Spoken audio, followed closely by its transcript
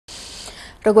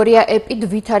როგორია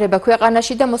ეპიდვითარება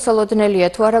ქვეყანაში და მოსალოდნელია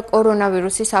თუ არა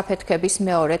კორონავირუსის აფეთქების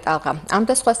მეორე ტალღა. ამ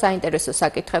და სხვა საინტერესო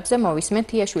საკითხებზე მოვისმენთ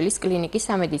თიაშვილის კლინიკის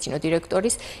სამედიცინო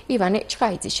დირექტორის ივანე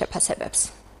ჩხაიძის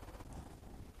შეფასებებს.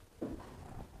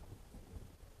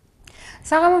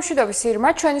 საღამომშვიდობის სირმა,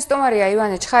 ჩვენი სტუმარია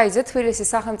ივანე ჩხაიძე, თბილისის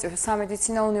სახელმწიფო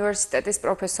სამედიცინო უნივერსიტეტის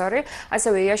პროფესორი,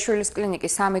 ასევე იაშვილის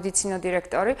კლინიკის სამედიცინო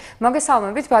დირექტორი.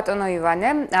 მოგესალმებით ბატონო ივანე.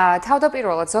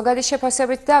 თავდაპირველად ზოგადი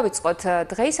შეფასებით დავიწყოთ,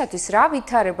 დღეისათვის რა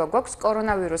ვითარება გვაქვს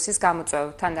კორონავირუსის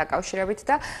გამოწვევებთან დაკავშირებით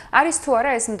და არის თუ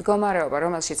არა ეს მდგომარეობა,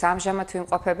 რომელშიც ამჟამად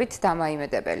ვიმყოფებით,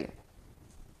 დამაიმედებელი?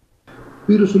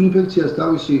 ვირუსულ ინფექციას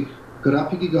თავისი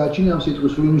გრაფიკი გააჩნია ამ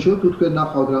სიტყვის სრულიმშობ, თუ თქვენ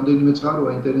ნახავთ რამდენიმე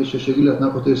წყაროა ინტერნეტში შეგიძლიათ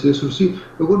ნახოთ ეს რესურსი,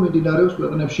 როგორ მიმდინარეობს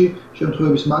ქვეყნებში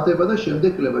შემთხვევების მატება და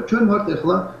შემდეგ კლება. ჩვენ ვართ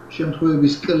ახლა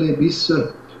შემთხვევების კლების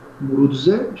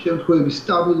მრუდზე, შემთხვევების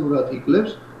სტაბილურად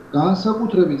იკლებს,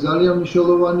 განსაკუთრებით ძალიან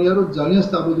მნიშვნელოვანია, რომ ძალიან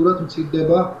სტაბილურად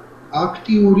მცირდება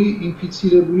აქტიური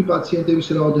ინფიცირებული პაციენტების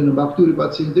რაოდენობა, აქტიური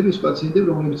პაციენტების,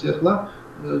 რომლებიც ახლა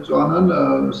წვანან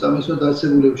სამედიცინო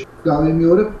დაწესებულებებში.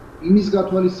 გავიმეორებ იმის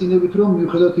გათვალისწინებით, რომ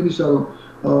მიუხედავად იმისა, რომ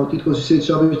თითქოს ისეთ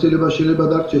შაბეჭდილება შეიძლება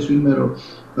დარჩეს ვინმე, რომ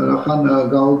რახან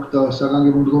გაუქმდა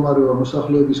საგანგებო მდგომარეობა,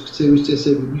 მოსახლეობის ქცევის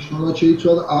წესები მნიშვნელოვნად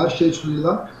შეიცვალა, არ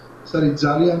შეცვლილა, ეს არის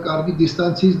ძალიან კარგი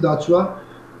დისტანციის დაცვა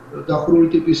დახურული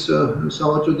ტიპის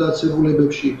სავაჭრო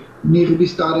დაწესებულებებში,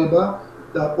 ნიღბის ტარება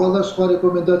და ყველა სხვა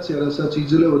რეკომენდაცია, რასაც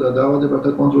იძლეოდა დაავადებათა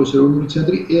კონტროლის ეროვნული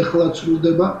ცენტრი, ეხლა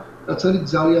ცვლილდება, რაც არის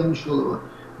ძალიან მნიშვნელოვანი.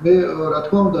 მე რა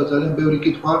თქმა უნდა ძალიან ბევრი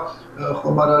კითხვა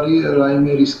ხომ არ არის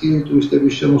რაიმე რისკი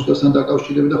ტურისტების შემოსვლასთან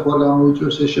დაკავშირებით და ხوار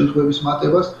გამოიწვევს ეს შემთხვევების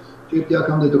მატებას. ერთი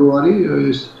აქამდე დრო არის,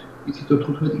 ეს იცით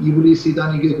 15 ივლისიდან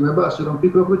იგეგმება, ასე რომ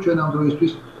ვფიქრობ, რომ ჩვენ ამ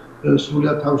დროისთვის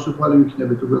სრულად თავისუფალი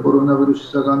ვიქნებით უკვე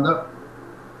კორონავირუსისაგან და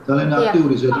ძალიან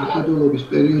აქტიური ზედმეტყველობის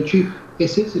პერიოდში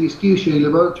ესეც რისკი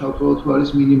შეიძლება ჩავთვალოთ, რომ არის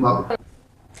მინიმალური.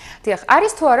 დიახ,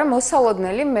 არის თუ არა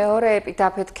მოსალოდნელი მეორე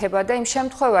ეპიდაფეთქება და იმ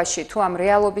შემთხვევაში თუ ამ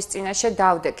რეალობის წინაშე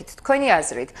დავდექით, თქვენი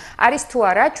აზრით, არის თუ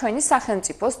არა ჩვენი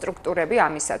სახელმწიფო სტრუქტურები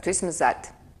ამისათვის მზად?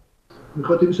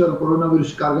 მიუხედავად იმისა, რომ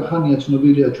კორონავირუსი კარგი ხანია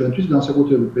ცნობილია ჩვენთვის,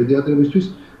 განსაკუთრებით პედიატრებისთვის,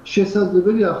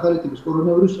 შესაძლებელია ახალი ტიპის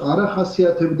კორონავირუსს არ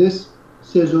ახასიათებდეს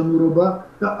სეზონურობა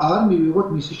და არ მივიღოთ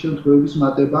მისი შემთხვევების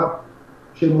მატება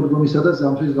შემოდგომისა და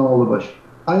ზამთრის განმავლობაში.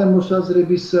 აი ამ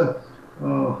მოსაზრების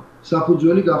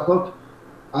საფუძველი გახლავთ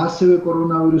ასევე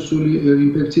კორონავირუსული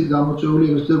ინფექციით გამოწვეული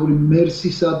ეგრეთებული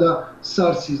მერსისა და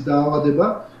სარსის დაავადება,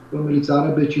 რომელიც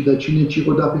არაბეთში და ჩინეთში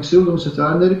იყო დაფიქსირებული, რომელსაც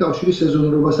არანაირი კავშირი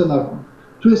სეზონურობასთან არ ჰქონდა.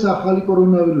 თუ ეს ახალი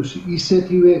კორონავირუსი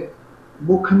ისეთივე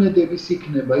მოქმედების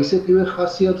იქნება, ისეთივე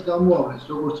ხასიათს გამოავლენს,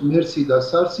 როგორც მერსი და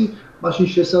სარსი, მაშინ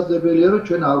შესაძლებელია, რომ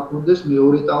ჩვენ არ გვქონდეს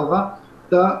მეორე ტალღა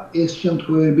და ეს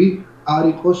შემთხვევები არ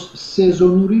იყოს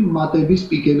სეზონური მატების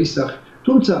პიკების სახით.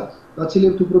 თუმცა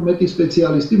გაცილებით უფრო მეტი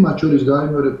სპეციალისტი, მათ შორის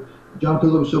გავიმეორებ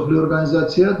ჯანმრთელობის მსოფლიო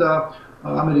ორგანიზაცია და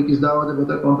ამერიკის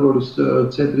დაავადებათა კონტროლის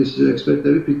ცენტრის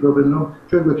ექსპერტები ფიქრობენ, რომ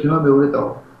ჩვენ გვექნება მეორე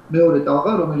ტალღა. მეორე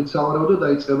ტალღა, რომელიც სავარაუდოდ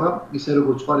დაიწყება ისე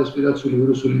როგორც სხვა რესპირაციული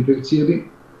ვირუსული ინფექციები,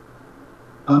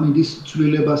 ამინდის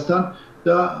ცვლილებასთან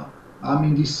და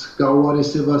ამინდის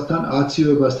გაუარესებასთან,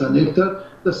 აცივებასთან ერთად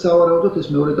და სავარაუდოდ ეს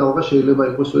მეორე ტალღა შეიძლება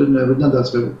იყოს ნოემბრიდან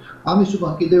დაწყებული. ამის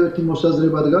უკან კიდევ ერთი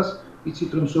მოსაზრება დგას,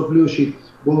 იცით რომ მსოფლიოში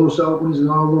ბოლო საუკუნის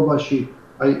განმავლობაში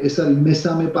ეს არის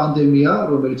მესამე პანდემია,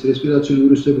 რომელიც რესპირაციული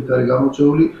ვირუსებით არის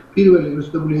გამოწვეული. პირველი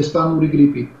რესპირაციული ესპანური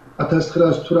გრიპი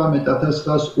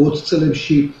 1918-1920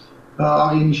 წლებში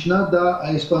აღინიშნა და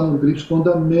ესპანურ გრიპს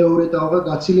ჰქონდა მეორე ტალღა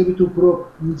გაცილებით უფრო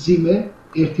მძიმე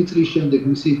ერთი წლის შემდეგ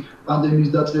მისი პანდემიის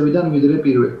დაწყებიდან ვიდრე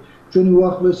პირველი. ჩვენი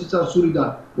უახლოესი წარსულიდან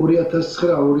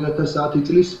 2009-2010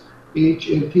 წლის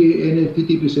H1N1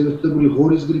 ტიპის რესპირაციული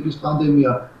ღორის გრიპის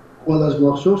პანდემია ყველას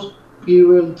გვახსოვს.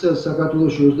 პირველ წელს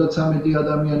საქართველოში 33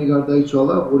 ადამიანი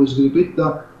გარდაიცვალა ღორის გრიპით და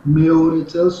მეორე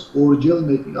წელს ორჯერ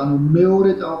მეტი. ანუ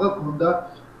მეორე ტალღა ჰქონდა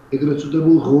ეგრეთ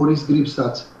წოდებულ ღორის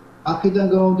გრიპსაც. აქედან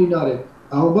გამომდინარე,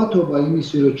 ალბათობა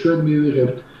იმისი, რომ ჩვენ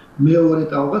მივიღებთ მეორე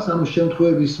ტალღას, ანუ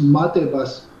შემთხვევების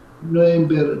მატებას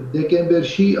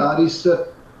ნოემბერ-დეკემბერში არის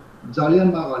ძალიან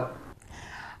მაღალი.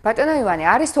 ბატონო ივანე,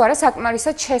 არის თუ არა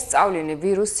საკმარისად შესწავლილი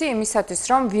ვირუსი იმისათვის,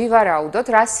 რომ ვივარაუდოთ,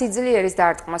 რა სიძლიერის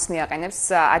დარტყმას მიაყენებს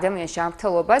ადამიანის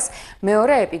ჯანმრთელობას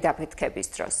მეორე ეპიდაფეთქების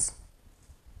დროს?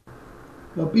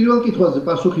 პირველ კითხვაზე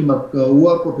პასუხი მაქვს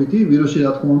უარყოფითი, ვირუსი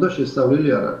რა თქმა უნდა შესწავლილი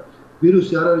არ არის.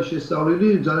 ვირუსი არ არის შესწავლილი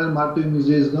ძალიან მარტივი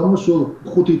მიზეზის გამო, სულ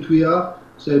 5 თვეა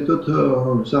საერთოდ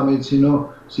სამედიცინო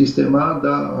სისტემა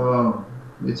და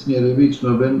მეცნიერები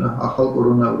იცნობენ ახალ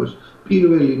კორონავირუსს.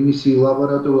 პირველი მისი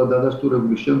ლაბორატორიულად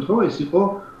დადასტურებული შემთხვევა ის იყო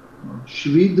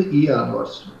 7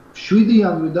 იანვარს. 7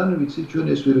 იანვრიდან ვიცით ჩვენ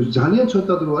ეს ვირუსი ძალიან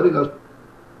ცოტა დრო არის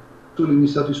გასული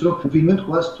იმისათვის, რომ ვინმე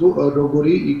თქვას თუ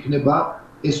როგორი იქნება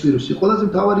ეს ვირუსი. ყველაზე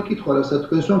მთავარი კითხვა, რასაც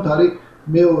თქვენს რომ არის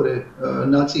მეორე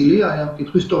ნაწილი, აი ამ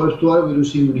კითხვის ტოვებს თუ არა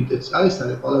ვირუსი იმუნიტეტს. აი ეს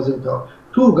არის ყველაზე მთავარი.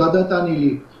 თუ გადატანილი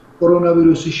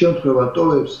კორონავირუსის შემთხვევა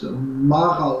ტოვებს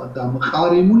მაღალ და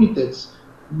მყარ იმუნიტეტს,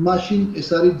 მაშინ ეს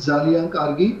არის ძალიან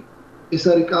კარგი. ეს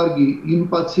არის კარგი იმ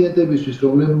პაციენტებისთვის,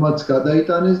 რომლებმაც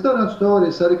გადაიტანეს და რაც თავად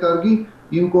ეს არის კარგი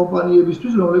იმ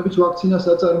კომპანიებისთვის, რომლებიც ვაქცინას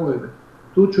აწარმოებენ.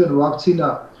 თუ ჩვენ ვაქცინა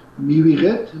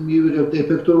მივიღებთ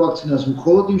ეფექტურ ვაქცინას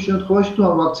მხოლოდ იმ შემთხვევაში, თუ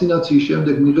ამ ვაქცინაციის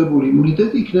შემდეგ მიღებული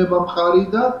იმუნიტეტი იქნება მყარი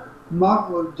და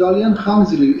ძალიან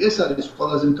ხანგრძლივი. ეს არის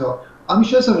ყველაზე მთავარი. ამის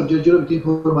შესახებ ჯერჯერობით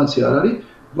ინფორმაცია არ არის.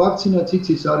 ვაქცინა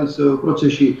ციცის არის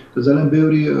პროცესში და ძალიან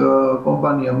ბევრი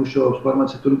კომპანია მუშაობს,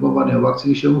 ფარმაცევტული კომპანია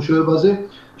ვაქცინის შემუშავებაზე.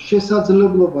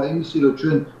 შესაძლებლობა იმისი, რომ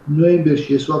ჩვენ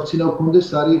ნოემბერში ეს ვაქცინა გვქონდეს,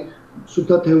 არის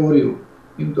სულთა თეორიული.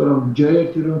 იმიტომ რომ ჯერ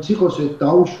ერთი რომ ციხოს ეს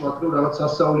დაუშვათ, რომ რაღაც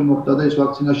სასწაული მოხდა და ეს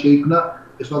ვაქცინა შეიქმნა,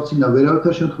 ეს ვაქცინა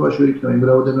ვერავითარ შემთხვევაში ვერ იქნება იმ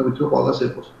რაოდენობით, რომ ყველას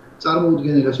ეყოს.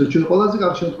 წარმოუდგენელია, რომ ჩვენ ყველაზე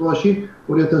კარგ შემთხვევაში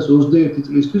 2021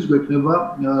 წლისთვის გვექნება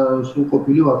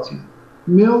სრულყოფილი ვაქცინა.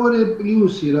 მეორე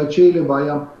პლუსი, რაც შეიძლება აი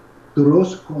ამ დროს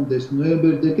გქონდეს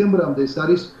ნოემბერ-დეკემბრამდე, ეს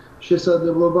არის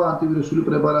შესაძლებლობა ანტივირუსული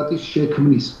პრეპარატის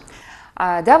შექმნის.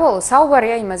 Დაბოლოს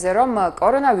საუბარია იმაზე, რომ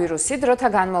კორონავირუსი დროთა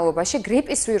განმავლობაში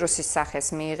გრიპის ვირუსის სახეს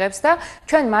მიიღებს და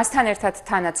ჩვენ მასთან ერთად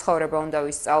თანაცხოვრება უნდა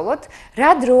ვისწავლოთ.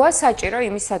 რა დროა საჭირო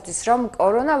იმისათვის, რომ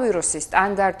კორონავირუსი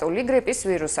სტანდარტული გრიპის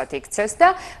ვირუსად იქცეს და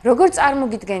როგორ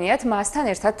წარმოგიდგენიათ მასთან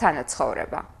ერთად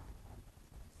თანაცხოვრება?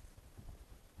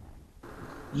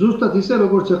 ზუსტად ისე,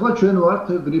 როგორც ახლა ჩვენ ვართ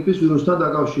გრიპის ვირუსთან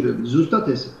დაკავშირებით. ზუსტად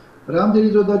ესე. რამდენი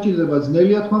დრო დაჭირდება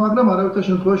ძნელია თქმა, მაგრამ არავითარ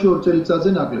შემთხვევაში 2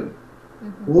 წელიწადზე ნაკლები.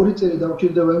 2 წელი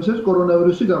დაგვჭირდება იმისათვის,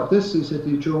 კორონავირუსი გახდეს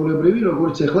ისეთი ჩვეულებრივი,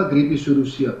 როგორც ახლა გრიპის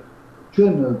ვირუსია.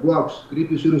 ჩვენ გვაქვს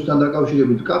გრიპის ვირუსთან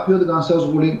დაკავშირებით მკაფიოდ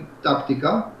განსაზღვრული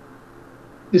ტაქტიკა.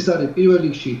 ეს არის პირველ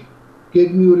რიგში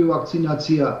გეგმიური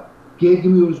ვაქცინაცია,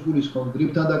 გეგმიურს გულისხმობ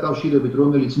გრიპთან დაკავშირებით,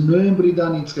 რომელიც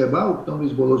ნოემბრიდან იწყება,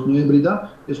 ოქტომბრის ბოლოს ნოემბრიდან.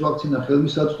 ეს ვაქცინა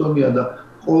ხელმისაწვდომია და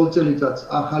ყოველ წელიწადს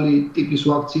ახალი ტიპის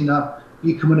ვაქცინა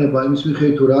იქმნება იმის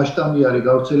მიხედვით, თუ რა შტამი არის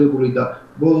გავრცელებული და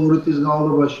ბოლო 2 წლის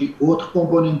განმავლობაში 4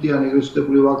 კომპონენტიანი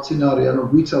ეგრესტებული ვაქცინა არის, ანუ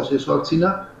გვიცავს ეს ვაქცინა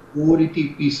 2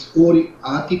 ტიპის, 2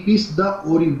 A ტიპის და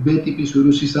 2 B ტიპის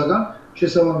ვირუსისაგან.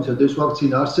 შესაბამისად ეს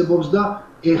ვაქცინა არსებობს და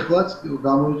ეხლაც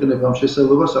გამოიყენება ამ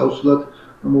შესაძლებლობას აუცილებლად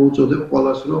მოუწოდებ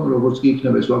ყველას, რომ როგორც კი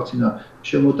იქნება ეს ვაქცინა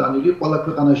შემოტანილი, ყველა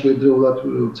ქვეყანაში ერთდროულად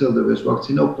ვრცელდება ეს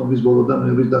ვაქცინა ოქტომბრის ბოლოდან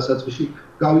ნოემბრის დასაწყისში.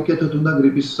 გავიკეთოთ უნდა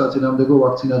გრიპის საწინააღმდეგო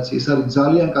ვაქცინაცია. ეს არის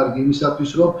ძალიან კარგი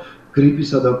იმისათვის, რომ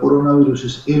გრიპისა და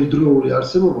კორონავირუსის ერთდროული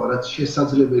არსებობა, რაც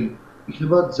შესაძლებელი,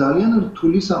 იქნება ძალიან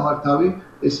რთული სამართავი,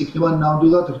 ეს იქნება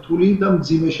ნამდვილად რთული და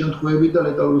მძიმე შემთხვევები და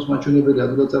ლეტალობის მაჩვენებელი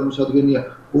ადვილად წარმოსადგენია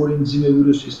 2 მძიმე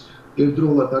ვირუსის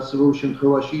ერთდროულად არსებობის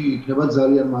შემთხვევაში იქნება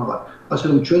ძალიან მაღალი. ასე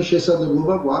რომ ჩვენ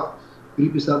შესაძლებლობა გვაქვს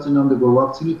გრიპის საწინააღმდეგო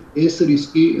ვაქცინით ეს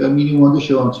რისკი მინიმუმამდე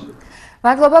შევამციროთ.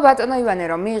 მადლობა ბატონო ივანე,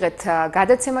 რომ მიიღეთ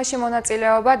გადაცემაში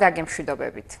მონაწილეობა,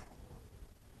 დაგემშვიდობებით.